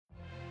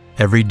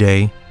Every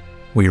day,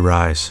 we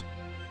rise,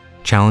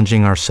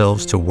 challenging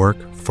ourselves to work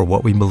for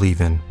what we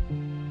believe in.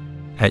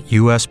 At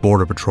U.S.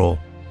 Border Patrol,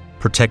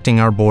 protecting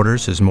our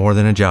borders is more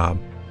than a job.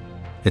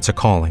 It's a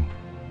calling.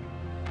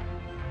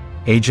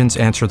 Agents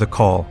answer the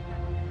call,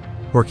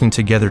 working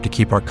together to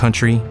keep our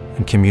country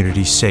and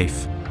communities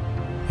safe.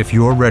 If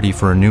you are ready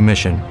for a new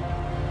mission,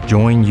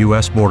 join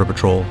U.S. Border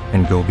Patrol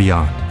and go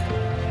beyond.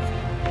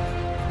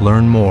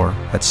 Learn more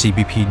at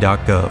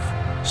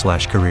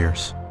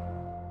cbp.gov/careers.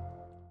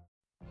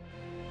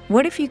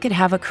 What if you could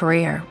have a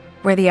career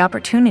where the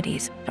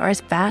opportunities are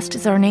as vast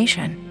as our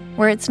nation,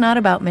 where it's not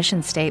about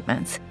mission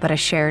statements, but a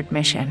shared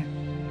mission?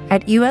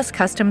 At U.S.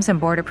 Customs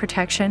and Border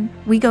Protection,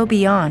 we go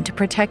beyond to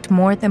protect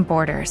more than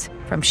borders.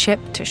 From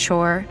ship to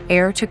shore,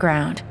 air to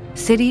ground,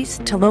 cities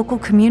to local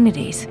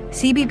communities,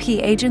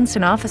 CBP agents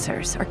and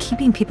officers are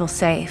keeping people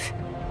safe.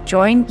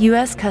 Join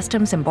U.S.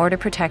 Customs and Border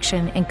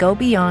Protection and go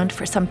beyond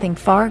for something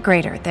far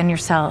greater than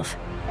yourself.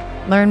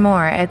 Learn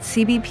more at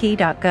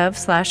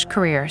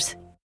cbp.gov/careers.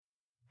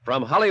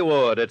 From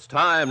Hollywood, it's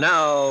time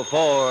now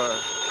for...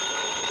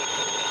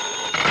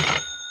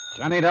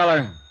 Johnny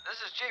Dollar.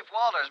 This is Chief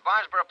Walters,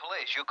 Barnesboro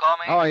Police. You call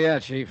me? Oh, yeah,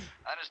 Chief.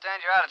 I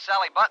understand you're out at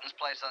Sally Button's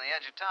place on the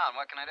edge of town.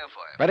 What can I do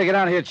for you? Better get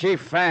out here,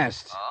 Chief,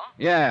 fast. Oh?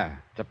 Yeah,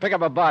 to pick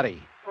up a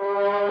body.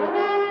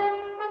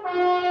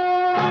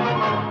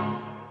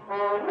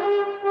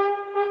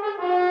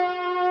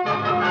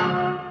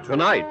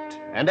 Tonight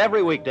and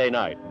every weekday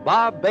night,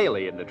 Bob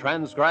Bailey in the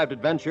transcribed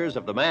adventures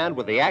of the man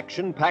with the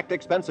action-packed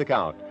expense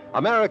account,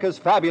 America's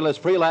fabulous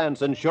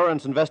freelance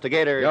insurance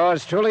investigator.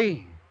 Yours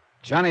truly,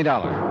 Johnny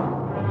Dollar.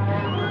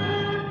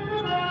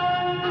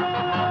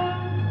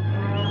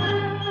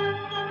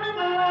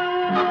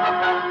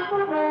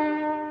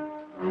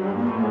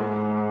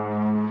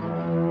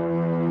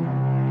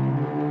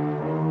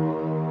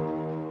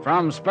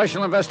 From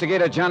Special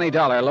Investigator Johnny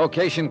Dollar,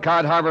 location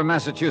Cod Harbor,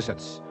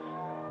 Massachusetts,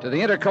 to the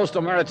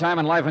Intercoastal Maritime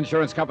and Life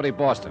Insurance Company,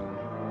 Boston.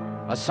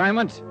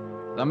 Assignment,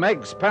 the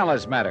Meg's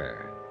Palace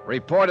matter.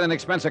 Report and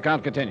expense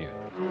account continued.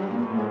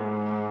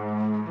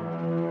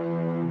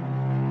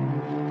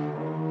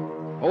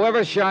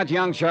 Whoever shot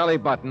young Charlie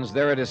Buttons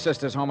there at his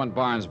sister's home in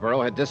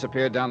Barnesboro had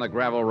disappeared down the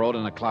gravel road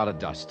in a cloud of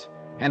dust.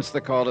 Hence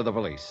the call to the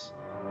police.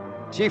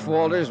 Chief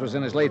Walters was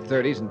in his late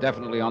 30s and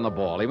definitely on the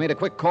ball. He made a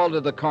quick call to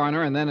the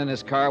coroner, and then in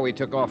his car we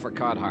took off for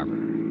Cod Harbor.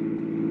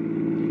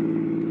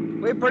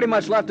 We pretty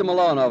much left him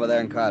alone over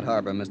there in Cod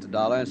Harbor, Mr.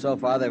 Dollar, and so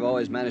far they've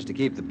always managed to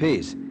keep the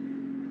peace.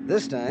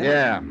 This time...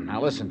 Yeah.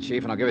 Now listen,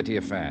 Chief, and I'll give it to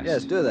you fast.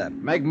 Yes, do that.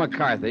 Meg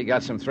McCarthy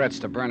got some threats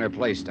to burn her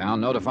place down,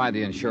 notified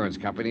the insurance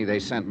company. They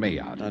sent me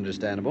out.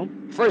 Understandable.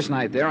 First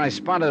night there, I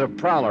spotted a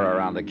prowler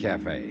around the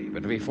cafe.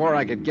 But before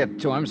I could get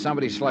to him,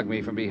 somebody slugged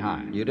me from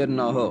behind. You didn't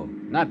know who?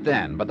 Not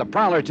then, but the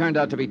prowler turned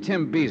out to be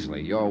Tim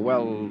Beasley,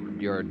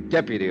 your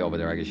deputy over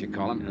there, I guess you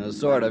call him.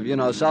 Sort of,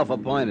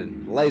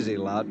 self-appointed. Lazy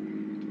lout.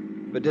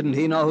 But didn't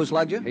he know who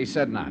slugged you? He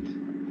said not.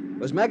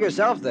 Was Meg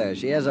herself there?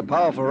 She has a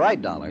powerful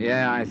right, Dollar.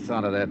 Yeah, I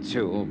thought of that,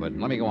 too, but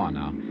let me go on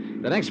now.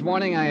 The next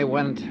morning, I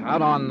went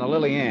out on the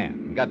Lily Ann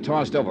and got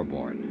tossed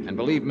overboard. And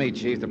believe me,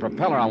 Chief, the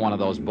propeller on one of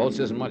those boats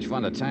isn't much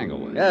fun to tangle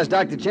with. Yes,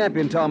 Dr.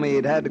 Champion told me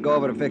he'd had to go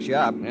over to fix you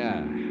up.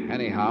 Yeah.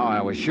 Anyhow,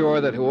 I was sure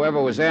that whoever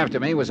was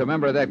after me was a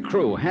member of that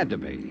crew. Had to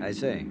be. I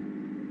see.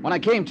 When I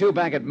came to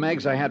back at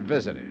Meg's, I had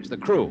visitors. The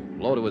crew,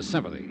 loaded with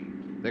sympathy.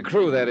 The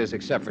crew, that is,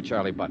 except for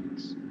Charlie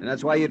Buttons. And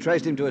that's why you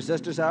traced him to his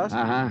sister's house?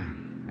 Uh-huh.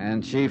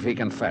 And, Chief, he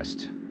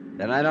confessed.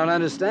 Then I don't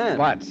understand.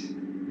 But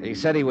he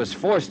said he was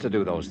forced to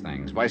do those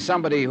things by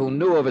somebody who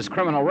knew of his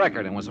criminal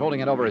record and was holding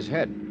it over his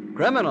head.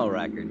 Criminal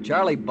record?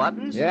 Charlie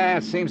Buttons? Yeah,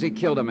 it seems he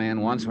killed a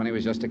man once when he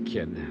was just a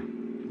kid.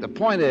 The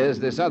point is,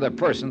 this other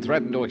person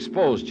threatened to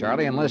expose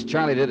Charlie unless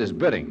Charlie did his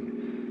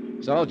bidding.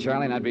 So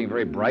Charlie, not being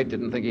very bright,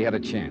 didn't think he had a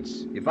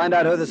chance. You find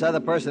out who this other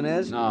person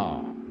is?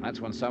 No. That's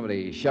when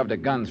somebody shoved a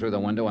gun through the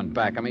window and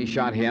back of me,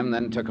 shot him,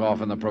 then took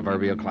off in the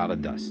proverbial cloud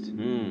of dust.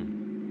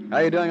 How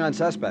are you doing on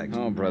suspects?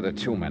 Oh, brother,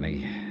 too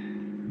many.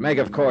 Meg,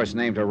 of course,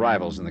 named her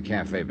rivals in the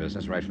cafe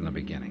business right from the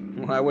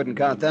beginning. Well, I wouldn't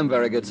count them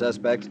very good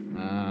suspects.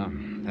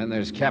 Then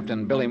there's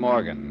Captain Billy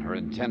Morgan, her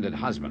intended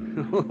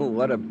husband.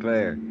 What a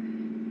pair.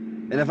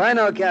 And if I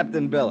know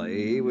Captain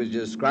Billy, he was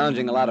just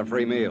scrounging a lot of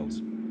free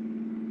meals.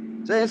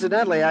 Say,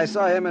 incidentally, I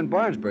saw him in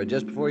Barnesboro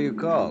just before you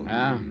called.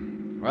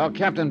 Well,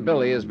 Captain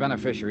Billy is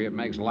beneficiary of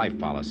Meg's life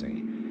policy.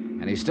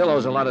 And he still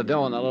owes a lot of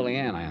dough in the Lily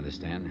Ann, I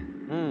understand.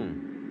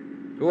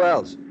 Who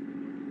else?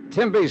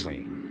 Tim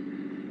Beasley.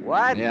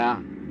 What? Yeah.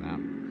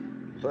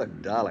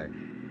 Look, Dollar,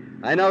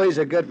 I know he's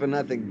a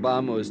good-for-nothing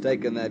bum who's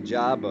taken that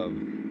job of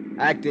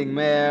acting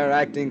mayor,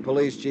 acting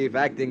police chief,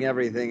 acting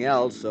everything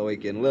else so he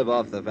can live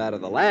off the fat of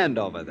the land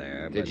over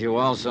there. Did you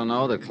also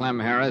know that Clem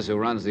Harris, who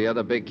runs the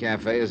other big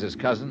cafe, is his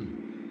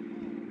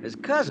cousin? His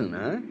cousin,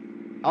 huh?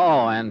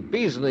 Oh, and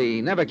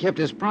Beasley never kept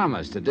his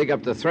promise to dig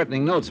up the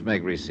threatening notes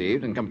Meg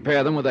received and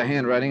compare them with the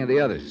handwriting of the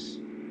others.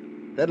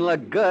 Doesn't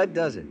look good,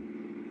 does it?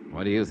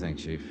 What do you think,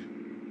 Chief?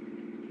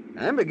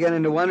 I'm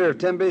beginning to wonder if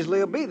Tim Beasley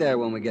will be there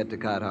when we get to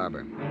Cod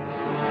Harbor.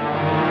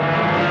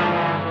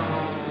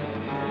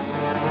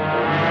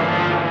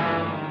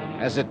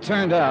 As it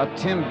turned out,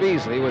 Tim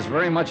Beasley was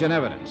very much in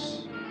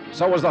evidence.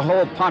 So was the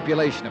whole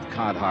population of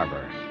Cod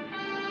Harbor.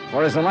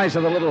 For as the lights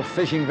of the little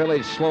fishing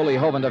village slowly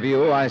hove into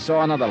view, I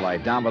saw another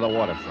light down by the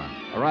waterfront,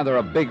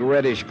 a big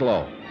reddish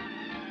glow.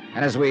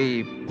 And as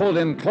we pulled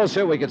in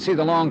closer, we could see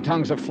the long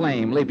tongues of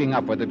flame leaping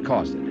upward that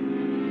caused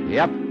it.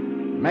 Yep,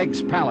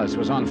 Meg's palace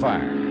was on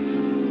fire.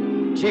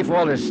 Chief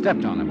Walters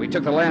stepped on it. We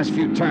took the last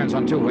few turns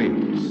on 2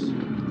 wheels.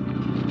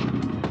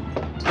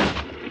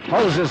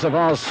 Hoses of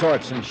all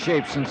sorts and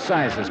shapes and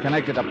sizes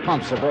connected to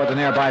pumps aboard the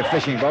nearby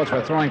fishing boats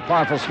were throwing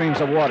powerful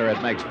streams of water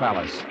at Meg's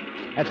palace,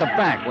 at the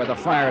back where the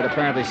fire had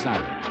apparently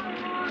started.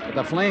 But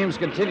the flames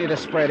continued to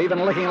spread,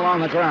 even licking along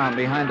the ground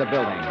behind the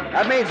building.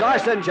 That means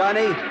arson,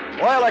 Johnny.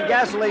 Oil or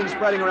gasoline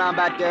spreading around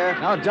back there.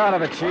 No doubt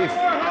of it, Chief.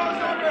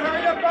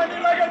 Hurry up,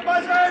 bandy-legged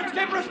buzzards!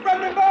 Keep her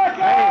spreading back,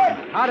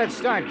 Hey, how'd it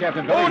start,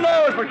 Captain Billy? Who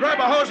knows, but grab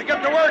a hose and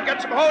get to work.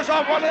 Get some hose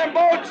off one of them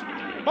boats.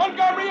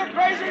 Montgomery, you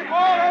crazy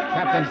boy!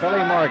 Captain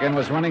Billy Morgan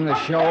was running the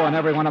show, and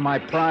every one of my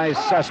prize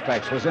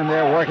suspects was in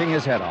there working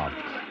his head off.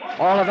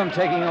 All of them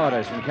taking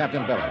orders from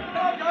Captain Billy.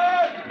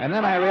 And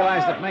then I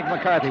realized that Meg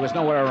McCarthy was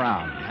nowhere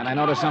around, and I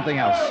noticed something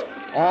else.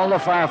 All the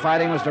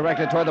firefighting was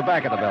directed toward the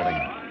back of the building.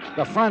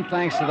 The front,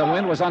 thanks to the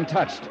wind, was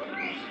untouched.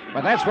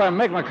 But that's where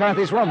Meg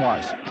McCarthy's room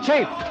was.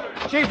 Chief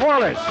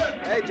Walters!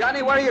 Hey,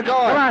 Johnny, where are you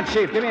going? Come on,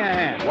 Chief, give me a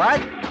hand. What?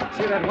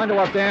 See that window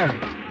up there?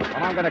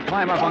 Well, I'm going to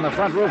climb up on the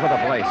front roof of the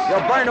place.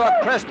 You'll burn to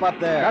a crisp up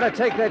there. Gotta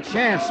take that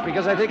chance,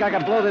 because I think I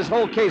can blow this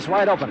whole case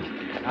wide open.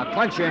 Now,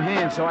 clench your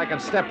hands so I can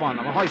step on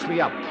them and hoist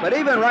me up. But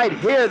even right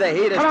here, the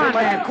heat is Come too on,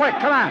 much. man, quick,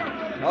 come on.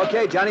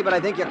 Okay, Johnny, but I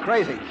think you're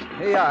crazy.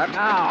 Here you are.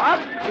 Now,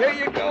 up. Here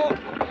you go.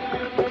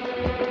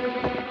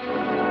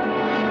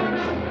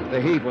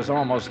 The heat was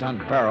almost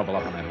unbearable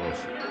up on that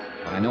roof,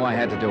 but I knew I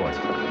had to do it.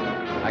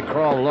 I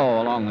crawled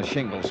low along the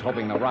shingles,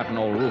 hoping the rotten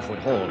old roof would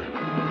hold.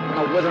 And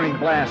a withering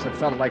blast that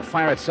felt like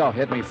fire itself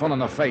hit me full in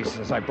the face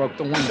as I broke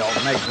the window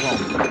of Meg's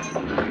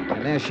room.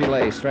 And there she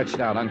lay, stretched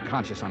out,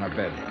 unconscious on her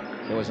bed.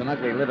 There was an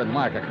ugly, livid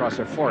mark across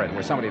her forehead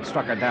where somebody had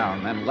struck her down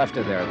and then left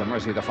her there at the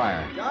mercy of the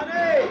fire.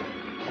 Johnny!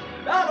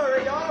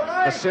 Valerie, all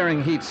right? The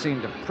searing heat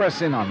seemed to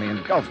press in on me,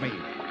 engulf me.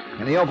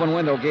 And the open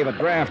window gave a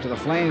draft to the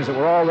flames that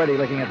were already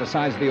licking at the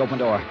sides of the open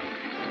door.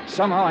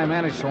 Somehow I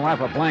managed to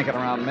wrap a blanket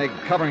around Meg,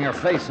 covering her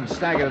face, and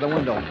stagger to the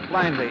window,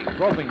 blindly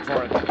groping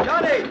for it.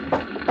 Johnny!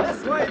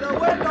 This way, the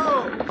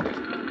window!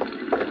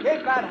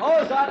 Keep that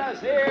hose on us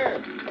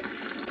here!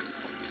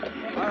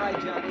 All right,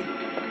 Johnny.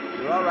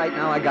 You're all right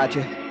now. I got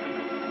you.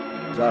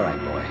 It's all right,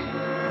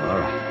 boy. All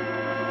right.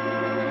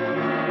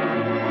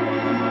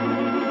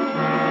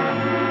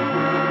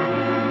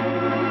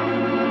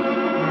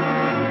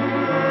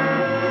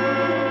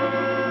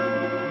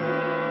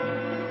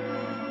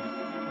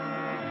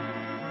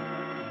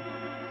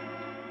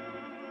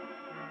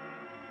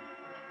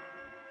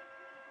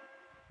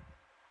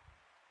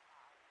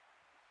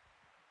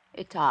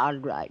 It's all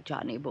right,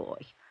 Johnny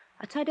boy.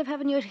 Outside of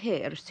having your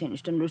hair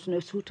singed and losing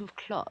a suit of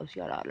clothes,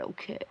 you're all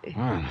okay.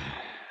 Well,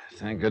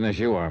 thank goodness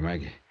you are,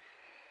 Meg.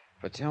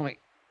 But tell me...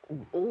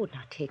 Oh,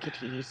 now take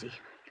it easy.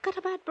 You got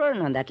a bad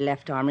burn on that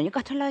left arm, and you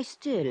got to lie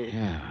still.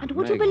 Yeah, And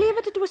would Meg. you believe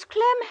it? It was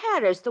Clem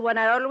Harris, the one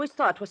I always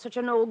thought was such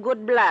a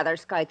no-good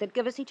blatherskite that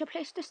gave us each a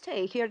place to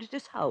stay here at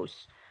this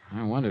house.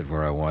 I wondered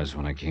where I was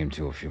when I came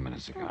to a few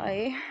minutes ago.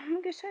 I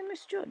guess I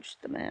misjudged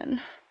the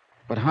man.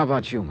 But how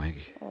about you, Meg?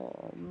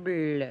 Oh,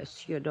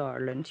 bless you,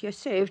 darling. You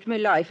saved me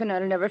life, and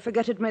I'll never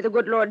forget it. May the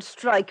good Lord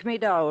strike me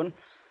down.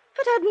 If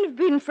it hadn't have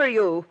been for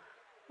you...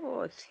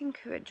 Oh,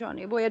 think of it,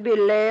 Johnny boy. I'd be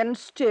laying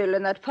still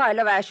in that pile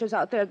of ashes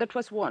out there that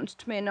was once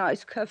me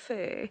nice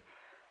cafe.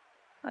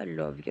 I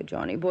love you,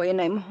 Johnny boy, and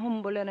I'm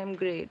humble and I'm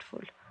grateful.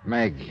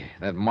 Meg,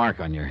 that mark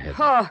on your head.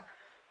 Ha!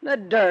 The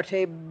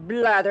dirty,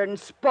 blathering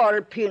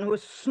spalpeen who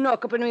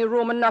snuck up in my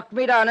room and knocked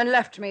me down and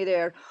left me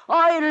there.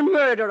 I'll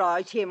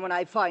murderize him when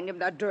I find him,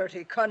 that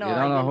dirty conniving.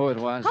 You don't know who it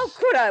was? How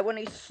could I when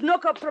he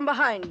snuck up from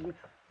behind me?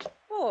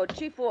 Oh,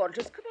 Chief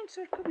Walters, come in,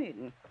 sir, come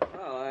in.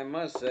 Well, I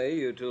must say,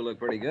 you two look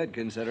pretty good,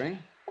 considering.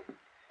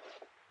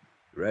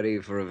 Ready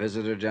for a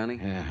visitor, Johnny?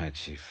 Yeah, hi,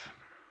 Chief.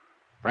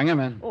 Bring him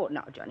in. Oh,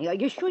 now, Johnny, are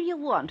you sure you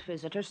want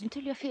visitors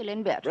until you're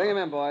feeling better? Bring him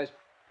in, boys.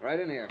 Right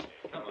in here.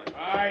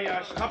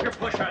 Stop your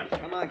pushing.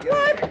 Come on, get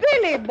Why, in.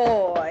 Billy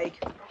boy!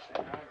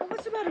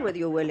 What's the matter with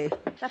you, Willie?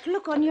 That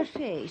look on your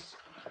face.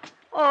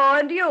 Oh,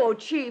 and you,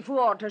 Chief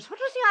Walters, what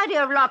was the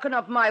idea of locking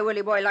up my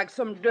Willie boy like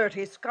some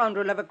dirty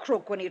scoundrel of a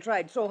crook when he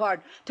tried so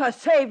hard to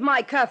save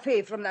my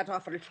cafe from that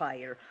awful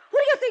fire? Who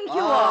do you think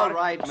you are? All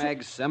right,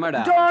 Meg, simmer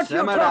down. Don't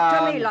simmer you talk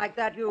down. to me like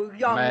that, you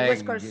young Meg.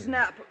 whisker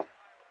snap.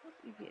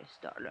 Yes,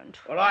 darling.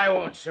 Well, I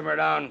won't simmer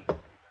down.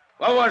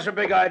 What was the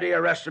big idea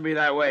arresting me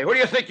that way? Who do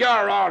you think you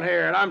are around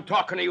here? And I'm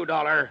talking to you,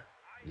 Dollar.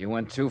 You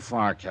went too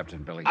far,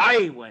 Captain Billy.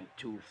 I went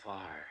too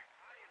far.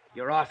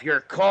 You're off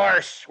your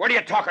course. What are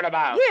you talking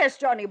about? Yes,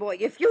 Johnny boy,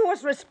 if you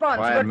was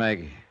responsible... Quiet,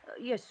 Meg.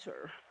 Yes,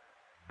 sir.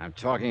 I'm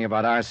talking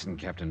about arson,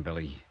 Captain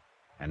Billy.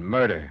 And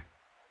murder.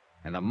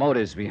 And the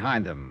motives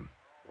behind them.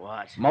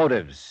 What?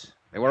 Motives.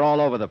 They were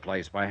all over the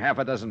place by half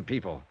a dozen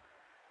people.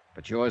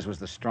 But yours was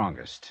the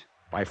strongest.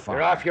 By far.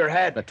 You're off your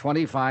head. The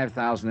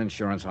 $25,000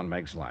 insurance on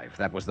Meg's life.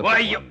 That was the Why,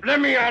 big you... one.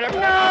 Let me at him.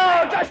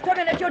 No, just a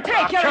minute. You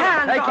take your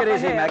hands Take off it of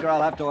easy, him. Meg, or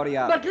I'll have to order you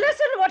out. But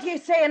listen, what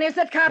he's saying is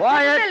that Captain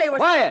Billy was...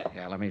 Quiet!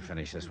 Yeah, let me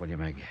finish this, will you,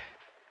 Meg?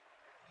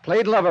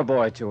 Played lover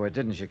boy to her,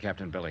 didn't you,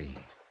 Captain Billy?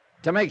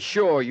 To make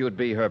sure you'd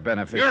be her You're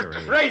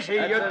beneficiary. crazy.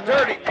 You're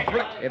dirty.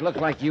 It looked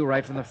like you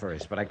right from the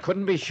first, but I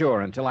couldn't be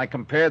sure until I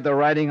compared the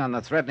writing on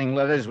the threatening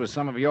letters with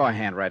some of your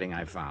handwriting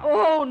I found.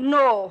 Oh,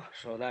 no.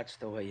 So that's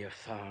the way you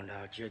found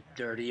out, you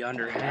dirty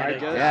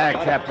underhanded... Yeah,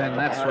 Captain,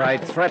 that's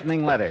right.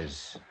 Threatening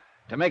letters.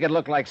 To make it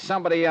look like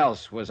somebody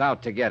else was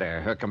out to get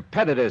her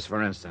competitors,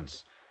 for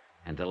instance.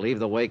 And to leave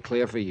the way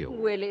clear for you.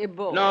 Willie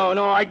boy.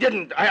 No, I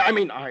didn't. I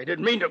mean, I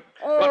didn't mean to...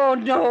 Oh,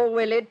 no,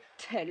 Willie.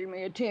 Tell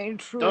me it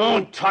ain't true.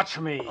 Don't touch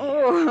me.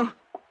 Oh.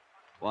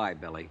 Why,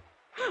 Billy?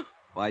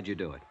 Why'd you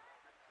do it?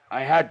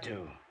 I had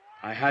to.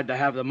 I had to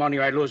have the money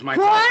or I'd lose my...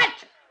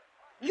 What?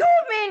 You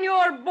mean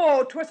your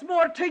boat was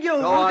more to you?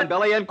 Go on,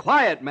 Billy, and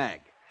quiet,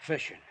 Meg.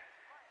 Fishing.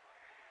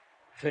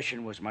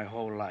 Fishing was my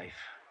whole life.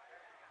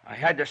 I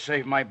had to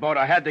save my boat.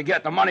 I had to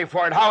get the money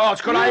for it. How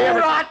else could I ever...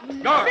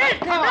 Rotten No.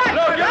 filthy No,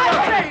 bastard! you're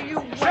I right. say you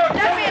would.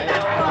 Let me in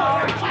that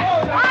boat.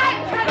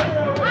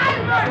 I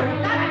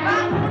murdered that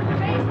bastard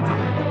face.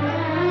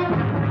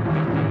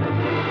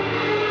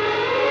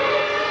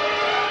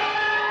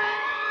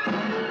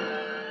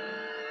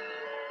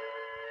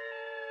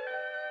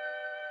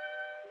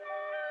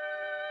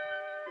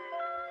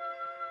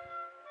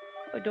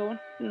 I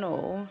don't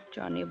know,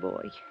 Johnny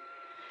boy.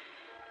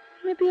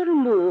 Maybe I'll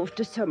move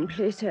to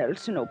someplace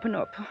else and open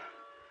up.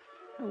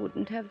 I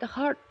wouldn't have the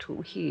heart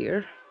to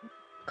here.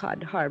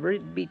 Cod Harbor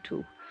it'd be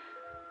too.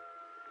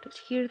 It was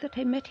here that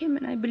I met him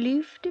and I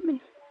believed him and...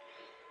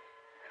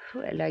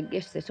 Well, I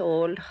guess this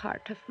old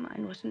heart of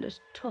mine wasn't as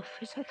tough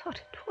as I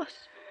thought it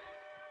was.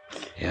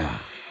 Yeah.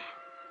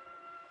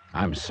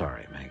 I'm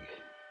sorry, Meg.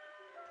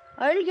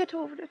 I'll get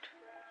over it.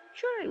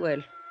 Sure I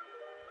will.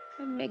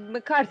 I'm Meg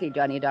McCarthy,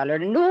 Johnny Dollar.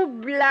 No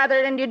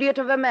blathering idiot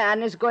of a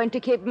man is going to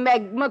keep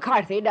Meg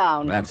McCarthy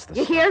down. That's the...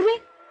 You hear me?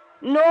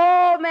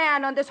 No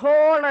man on this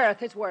whole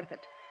earth is worth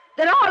it.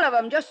 They're all of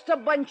them just a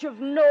bunch of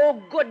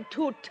no good,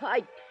 too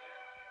tight.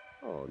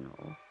 Oh,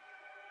 no.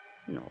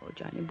 No,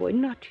 Johnny boy,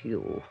 not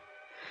you.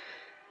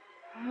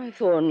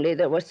 If only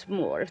there was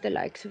more of the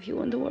likes of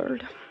you in the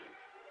world.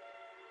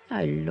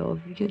 I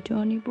love you,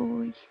 Johnny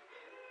boy.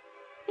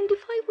 And if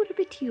I were a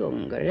bit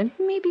younger and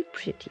maybe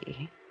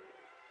pretty.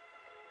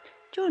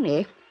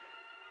 Johnny.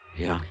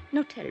 Yeah?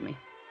 Now tell me,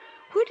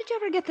 where did you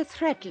ever get the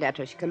threat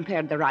letters you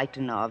compared the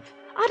writing of?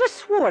 I'd have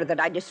swore that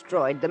I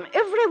destroyed them,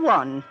 every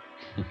one.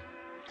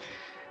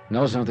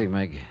 Know something,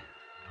 Meg?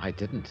 I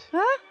didn't.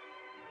 Huh?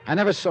 I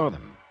never saw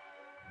them.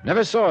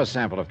 Never saw a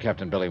sample of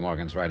Captain Billy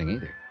Morgan's writing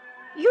either.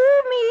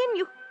 You mean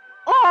you...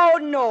 Oh,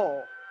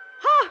 no.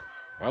 Huh?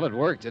 Well, it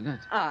worked, didn't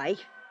it? Aye.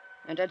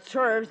 And it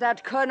serves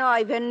that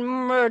conniving,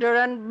 murder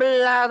and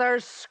blather,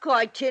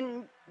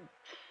 scoiting...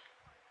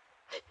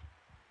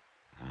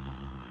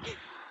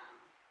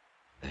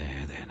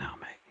 There now,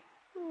 Meg.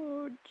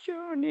 Oh,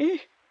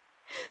 Johnny.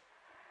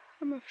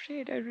 I'm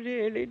afraid I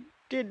really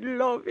did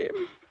love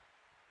him.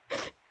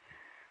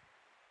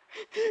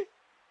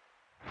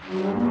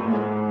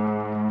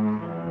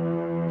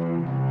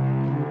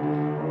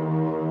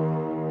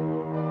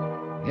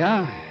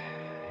 Yeah,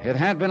 it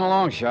had been a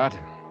long shot,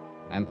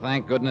 and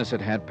thank goodness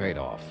it had paid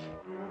off.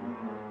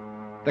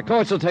 The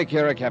courts will take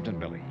care of Captain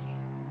Billy.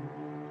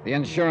 The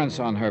insurance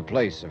on her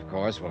place, of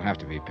course, will have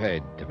to be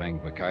paid to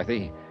Meg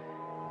McCarthy,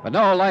 but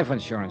no life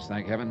insurance,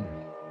 thank heaven.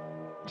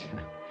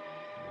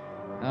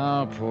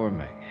 Oh, poor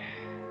Meg.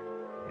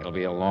 It'll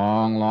be a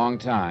long, long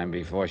time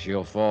before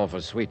she'll fall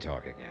for sweet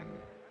talk again.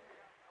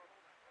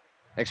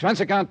 Expense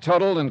account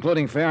totaled,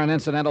 including fare and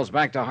incidentals,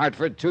 back to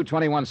Hartford,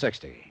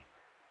 $221.60.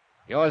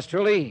 Yours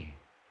truly,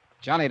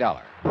 Johnny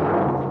Dollar.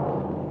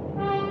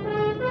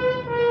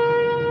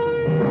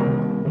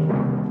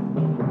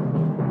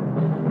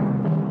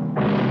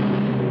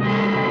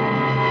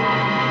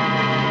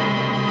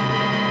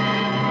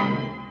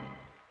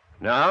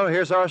 Now,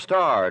 here's our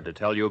star to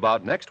tell you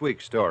about next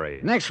week's story.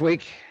 Next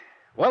week,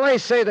 well, they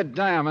say that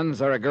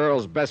diamonds are a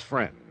girl's best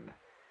friend.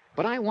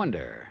 But I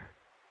wonder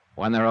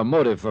when they're a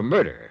motive for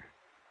murder.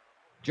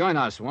 Join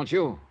us, won't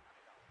you?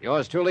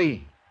 Yours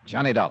truly,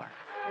 Johnny Dollar.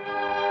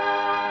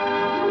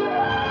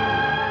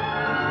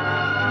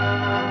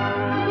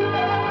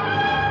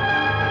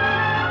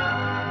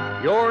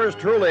 Yours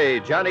truly,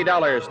 Johnny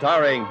Dollar,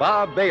 starring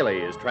Bob Bailey,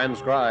 is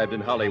transcribed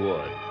in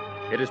Hollywood.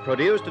 It is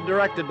produced and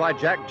directed by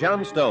Jack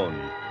Johnstone,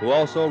 who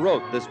also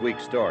wrote this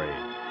week's story.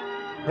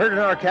 Heard in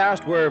our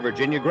cast were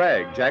Virginia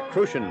Gregg, Jack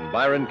Crucian,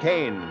 Byron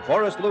Kane,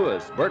 Forrest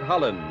Lewis, Bert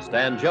Holland,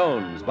 Stan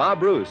Jones, Bob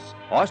Bruce,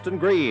 Austin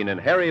Green, and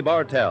Harry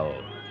Bartell.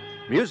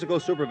 Musical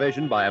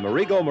supervision by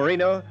Amerigo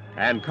Marino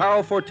and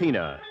Carl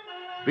Fortina.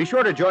 Be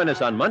sure to join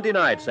us on Monday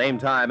night, same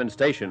time and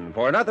station,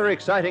 for another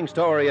exciting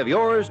story of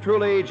yours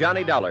truly,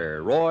 Johnny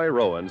Dollar. Roy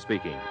Rowan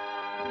speaking.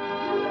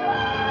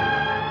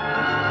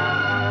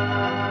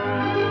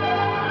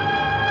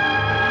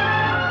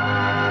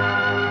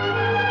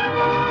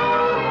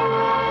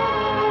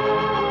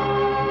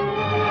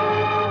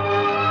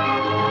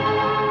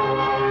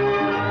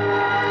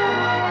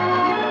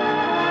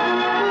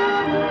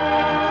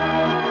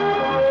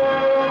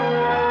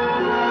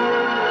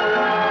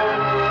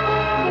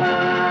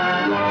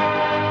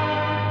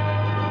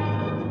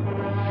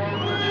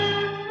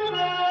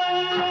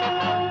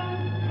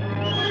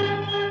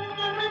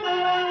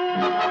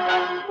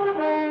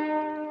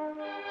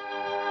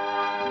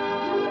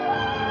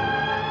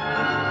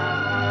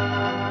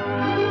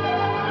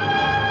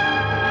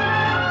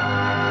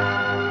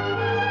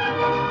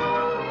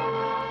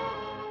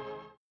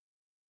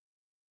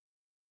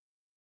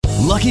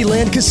 Lucky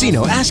Land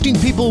Casino, asking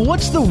people,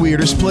 what's the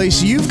weirdest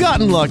place you've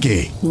gotten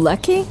lucky?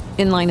 Lucky?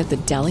 In line at the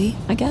deli,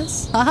 I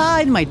guess?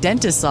 Aha, in my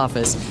dentist's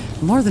office.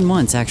 More than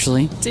once,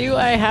 actually. Do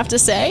I have to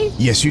say?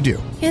 Yes, you do.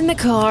 In the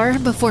car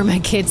before my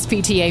kids'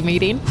 PTA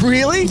meeting.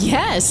 Really?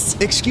 Yes.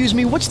 Excuse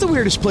me, what's the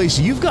weirdest place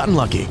you've gotten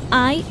lucky?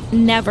 I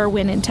never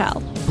win and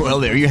tell.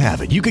 Well, there you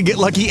have it. You can get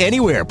lucky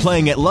anywhere,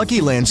 playing at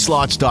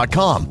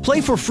LuckyLandSlots.com.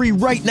 Play for free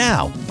right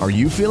now. Are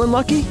you feeling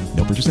lucky?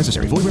 No purchase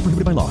necessary. Void where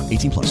prohibited by law.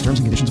 18 plus. Terms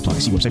and conditions apply.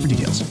 See website for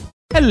details.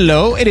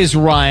 Hello, it is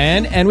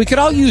Ryan, and we could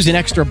all use an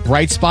extra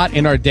bright spot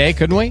in our day,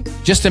 couldn't we?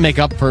 Just to make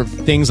up for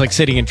things like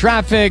sitting in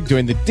traffic,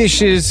 doing the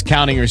dishes,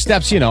 counting your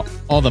steps,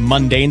 all the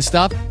mundane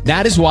stuff.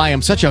 That is why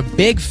I'm such a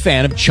big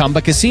fan of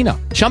Chumba Casino.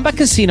 Chumba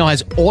Casino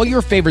has all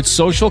your favorite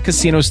social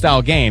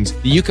casino-style games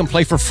that you can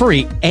play for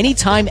free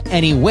anytime,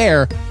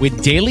 anywhere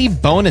with daily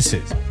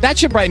bonuses. That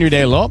should brighten your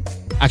day a little.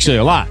 Actually,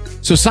 a lot.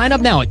 So sign up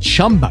now at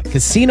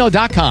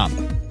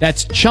ChumbaCasino.com.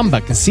 That's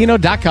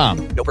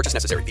ChumbaCasino.com. No purchase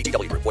necessary.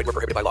 VGW Group. Void where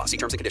prohibited by law. See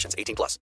terms and conditions. 18 plus.